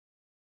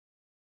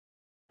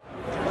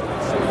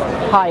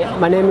Hi,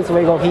 my name is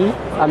Wuiguo.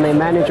 I'm a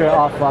manager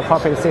of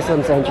corporate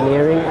systems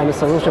engineering and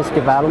solutions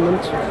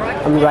development.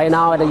 I'm right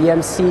now at the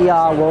EMC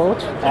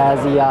World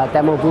as the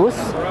demo booth.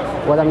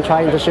 What I'm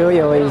trying to show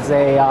you is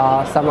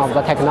some of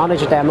the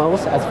technology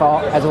demos as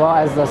well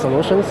as the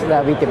solutions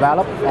that we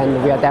develop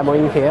and we are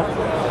demoing here.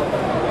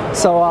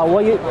 So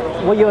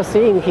what you're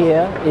seeing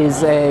here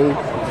is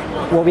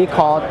what we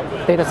call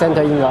data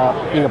center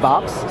in a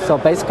box. So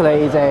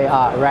basically it's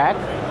a rack.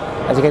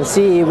 As you can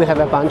see, we have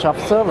a bunch of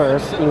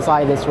servers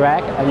inside this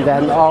rack, and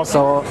then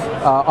also,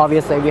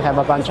 obviously, we have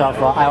a bunch of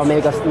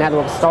Iomega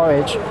network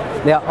storage.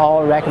 They are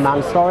all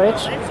rack-mount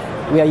storage.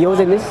 We are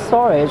using this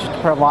storage to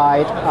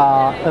provide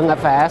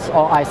NFS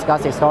or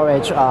iSCSI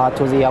storage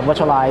to the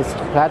virtualized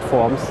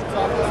platforms.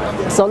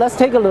 So let's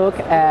take a look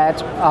at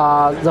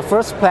the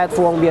first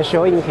platform we are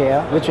showing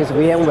here, which is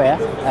VMware.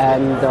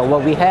 And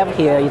what we have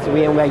here is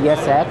VMware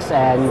ESX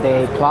and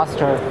a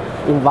cluster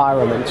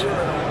environment.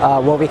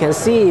 What we can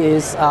see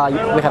is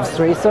we have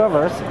 3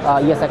 servers,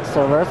 ESX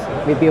servers.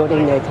 We built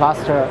in a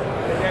cluster,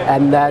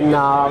 and then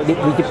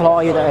we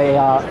deployed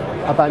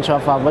a bunch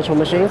of virtual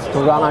machines to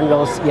run on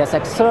those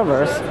ESX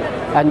servers.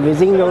 And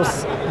within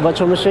those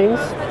virtual machines,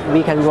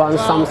 we can run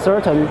some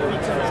certain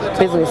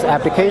business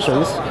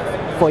applications.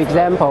 For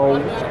example,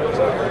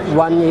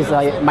 one is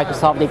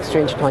Microsoft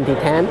Exchange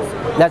 2010.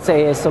 That's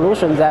a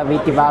solution that we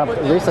developed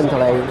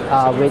recently,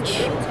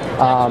 which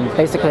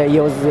basically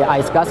uses the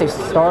iSCSI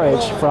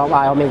storage from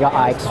Iomega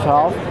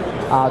IX12.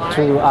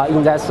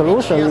 In that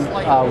solution,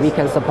 we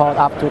can support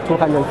up to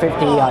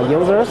 250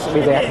 users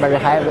with a very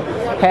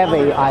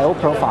heavy I/O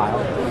profile.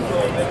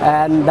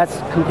 And that's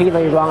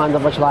completely run on the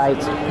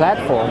virtualized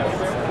platform.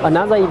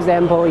 Another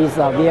example is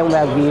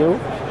VMware View.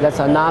 That's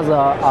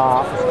another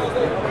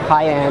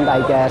high-end,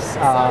 I guess,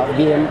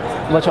 VM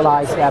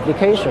virtualized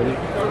application,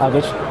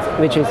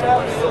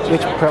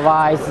 which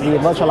provides the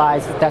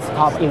virtualized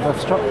desktop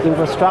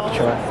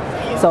infrastructure.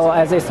 So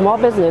as a small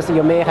business,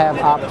 you may have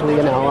up to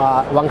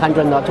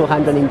 100 or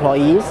 200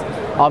 employees.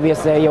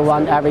 Obviously, you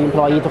want every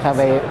employee to have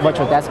a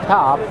virtual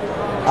desktop.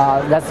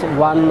 That's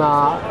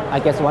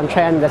one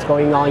trend that's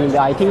going on in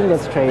the IT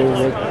industry.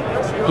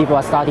 People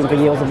are starting to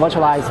use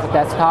virtualized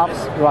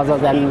desktops rather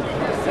than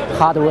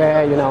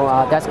hardware,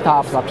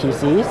 desktops or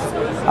PCs.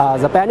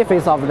 The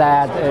benefits of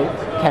that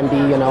can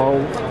be,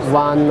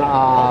 one,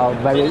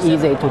 very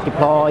easy to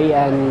deploy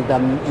and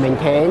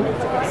maintain.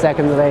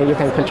 Secondly, you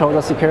can control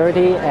the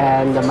security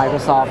and the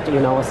Microsoft,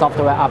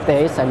 software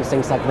updates and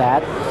things like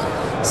that.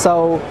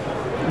 So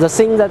the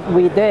thing that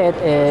we did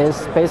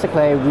is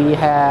basically we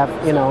have,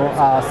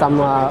 some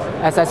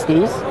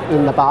SSDs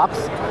in the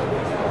box,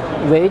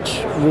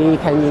 which we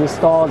can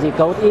install the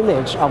gold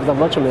image of the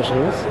virtual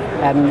machines,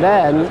 and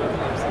then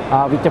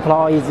we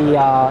deploy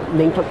the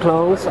linked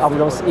clones of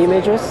those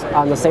images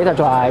on the SATA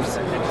drives.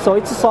 So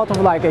it's sort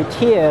of like a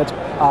tiered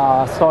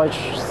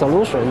storage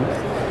solution.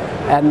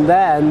 And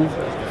then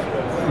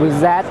with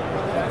that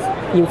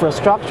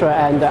infrastructure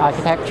and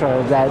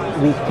architecture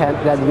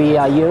that we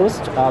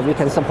used, we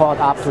can support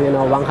up to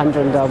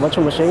 100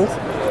 virtual machines.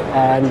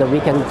 And we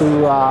can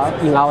do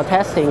in our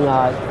testing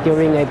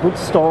during a boot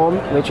storm,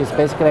 which is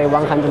basically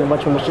 100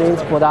 virtual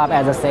machines put up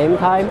at the same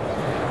time.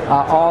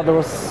 All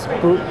those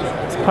boot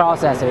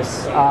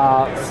processes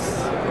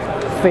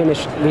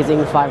finished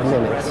within 5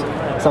 minutes.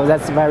 So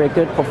that's very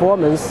good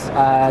performance.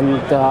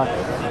 And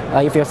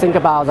if you think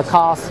about the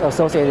cost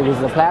associated with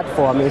the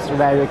platform, it's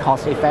very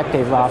cost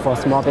effective for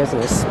small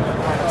business.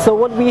 So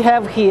what we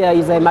have here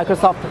is a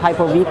Microsoft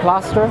Hyper-V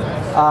cluster,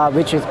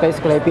 which is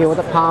basically built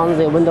upon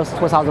the Windows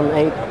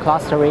 2008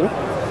 clustering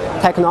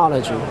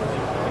technology.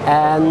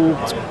 And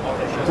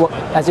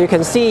as you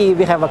can see,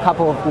 we have a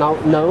couple of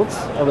nodes,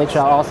 which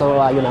are also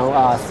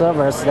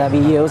servers that we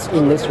use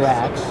in this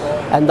rack.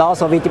 And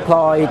also we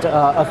deployed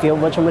a few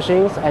virtual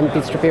machines and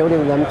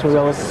distributed them to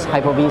those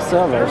Hyper-V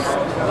servers.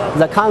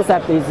 The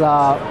concept is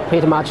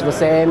pretty much the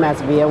same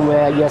as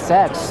VMware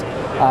ESX.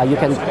 You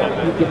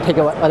take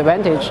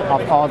advantage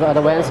of all the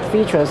advanced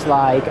features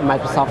like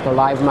Microsoft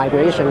Live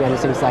migration and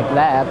things like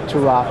that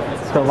to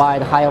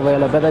provide high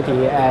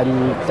availability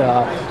and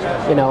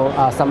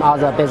some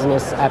other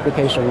business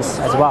applications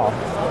as well.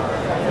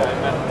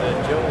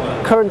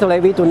 Currently,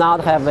 we do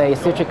not have a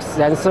Citrix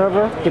Zen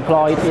server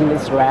deployed in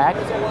this rack.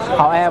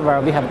 However,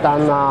 we have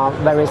done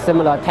very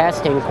similar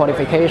testing,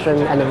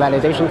 qualification, and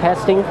validation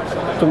testing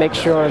to make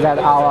sure that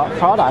our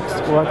products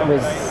work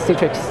with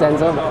Citrix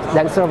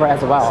Zen server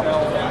as well.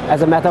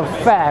 As a matter of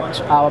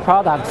fact, our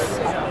products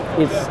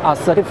are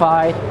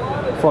certified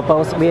for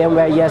both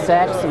VMware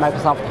ESX,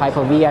 Microsoft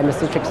Hyper-V, and the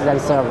Citrix Zen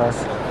server.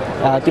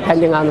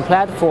 Depending on the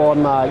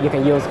platform, you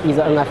can use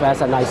either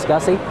NFS and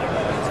iSCSI.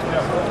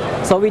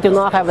 So we do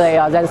not have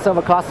a Zen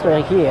server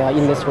cluster here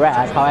in this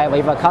rack. However,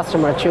 if a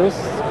customer chooses,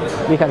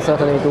 we can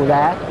certainly do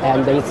that,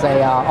 and it's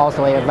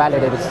also a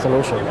validated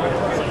solution.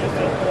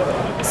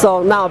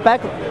 So now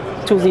back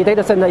to the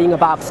data center in a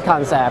box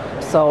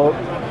concept. So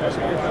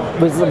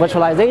with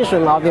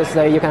virtualization,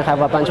 obviously you can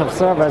have a bunch of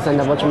servers and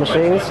virtual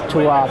machines to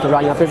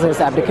run your business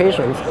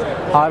applications.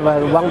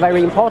 However, one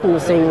very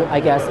important thing, I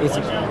guess, is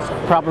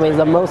probably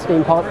the most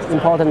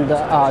important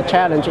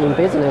challenge in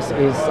business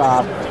is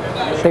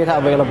data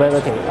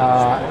availability,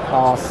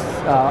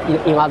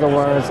 in other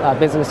words,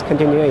 business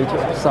continuity.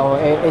 So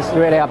it's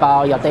really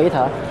about your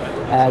data,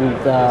 and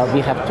we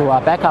have to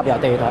back up your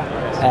data.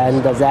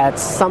 And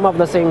that's some of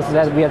the things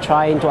that we are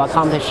trying to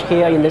accomplish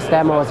here in this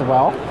demo as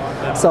well.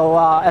 So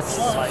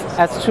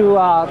as to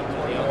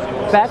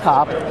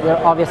backup,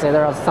 obviously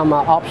there are some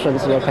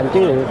options you can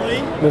do.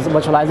 With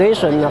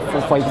virtualization,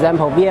 for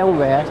example,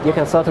 VMware, you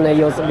can certainly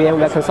use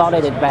VMware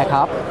Consolidated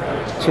Backup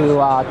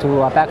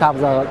to back up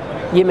the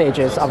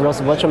images of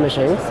those virtual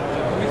machines.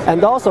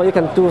 And also you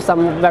can do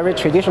some very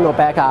traditional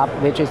backup,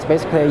 which is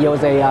basically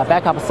use a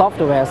backup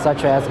software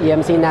such as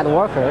EMC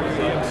Networker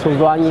to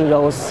run in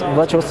those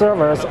virtual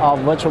servers or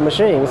virtual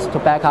machines to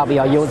back up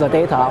your user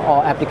data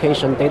or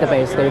application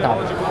database data.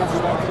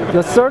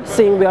 The third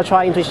thing we are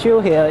trying to show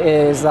here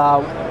is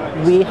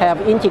we have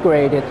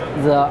integrated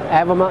the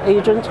Iomega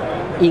agent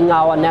in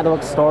our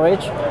network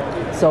storage.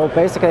 So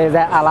basically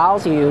that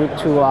allows you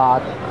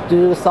to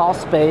do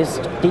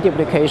source-based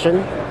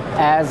deduplication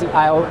as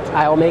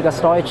Iomega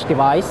storage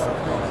device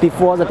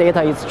before the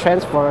data is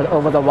transferred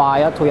over the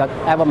wire to your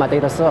Iomega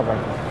data server.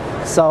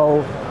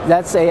 So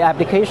that's an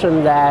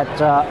application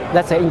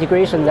that's an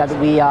integration that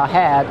we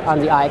had on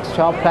the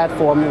IX12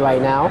 platform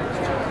right now,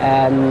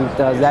 and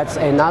that's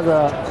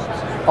another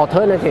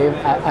alternative,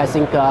 I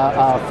think,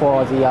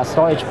 for the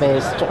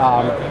storage-based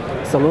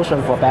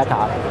solution for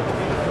backup.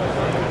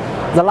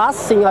 The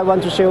last thing I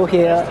want to show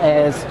here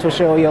is to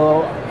show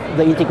you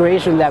the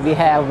integration that we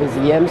have with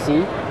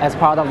EMC. As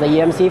part of the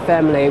EMC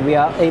family, we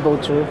are able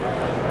to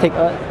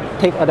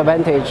take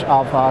advantage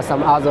of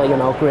some other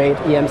great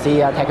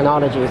EMC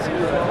technologies.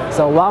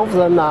 So one of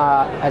them,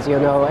 as you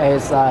know,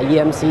 is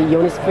EMC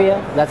Unisphere.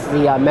 That's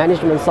the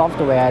management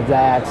software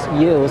that's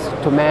used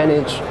to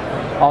manage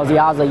all the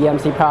other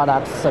EMC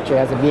products such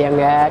as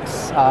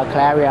VNX,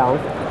 Clarion.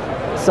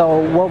 So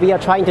what we are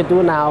trying to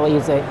do now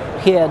is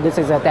here, this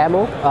is a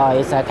demo.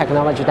 It's a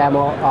technology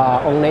demo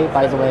only,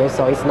 by the way,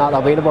 so it's not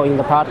available in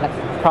the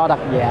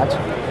product yet.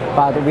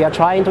 But we are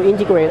trying to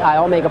integrate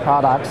Iomega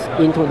products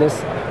into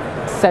this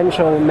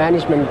central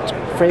management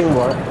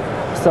framework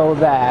so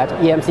that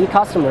EMC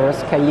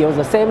customers can use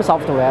the same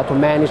software to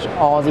manage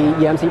all the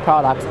EMC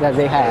products that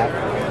they have.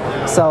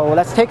 So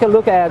let's take a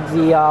look at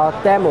the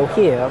demo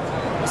here.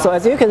 So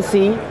as you can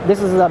see,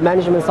 this is the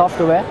management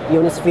software,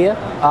 Unisphere.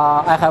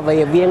 I have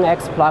a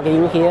VNX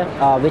plugin here,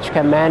 which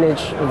can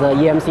manage the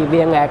EMC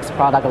VNX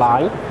product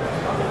line.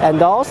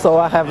 And also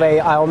I have a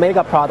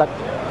Iomega product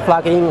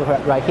plugin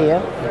right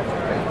here.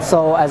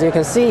 So as you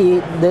can see,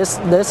 this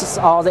is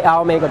all the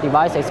Iomega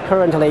devices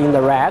currently in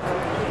the rack.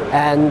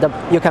 And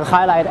you can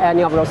highlight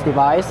any of those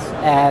devices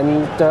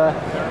and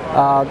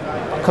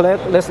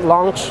click this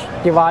Launch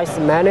Device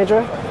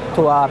Manager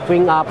to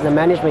bring up the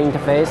management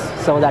interface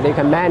so that you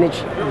can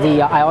manage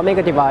the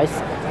Iomega device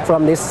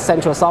from this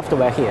central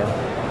software here.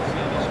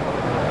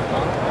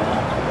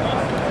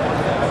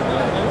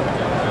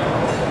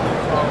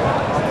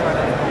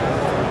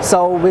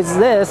 So with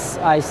this,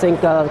 I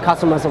think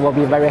customers will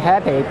be very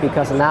happy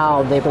because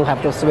now they don't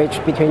have to switch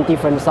between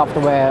different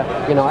software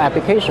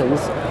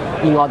applications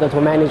in order to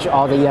manage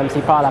all the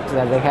EMC products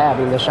that they have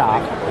in the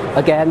shop.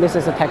 Again, this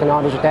is a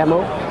technology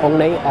demo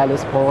only at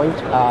this point.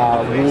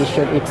 We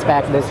should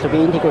expect this to be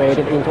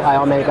integrated into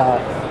Iomega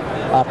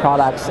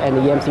products and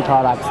EMC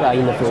products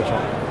in the future.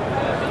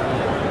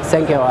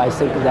 Thank you. I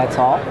think that's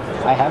all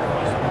I have.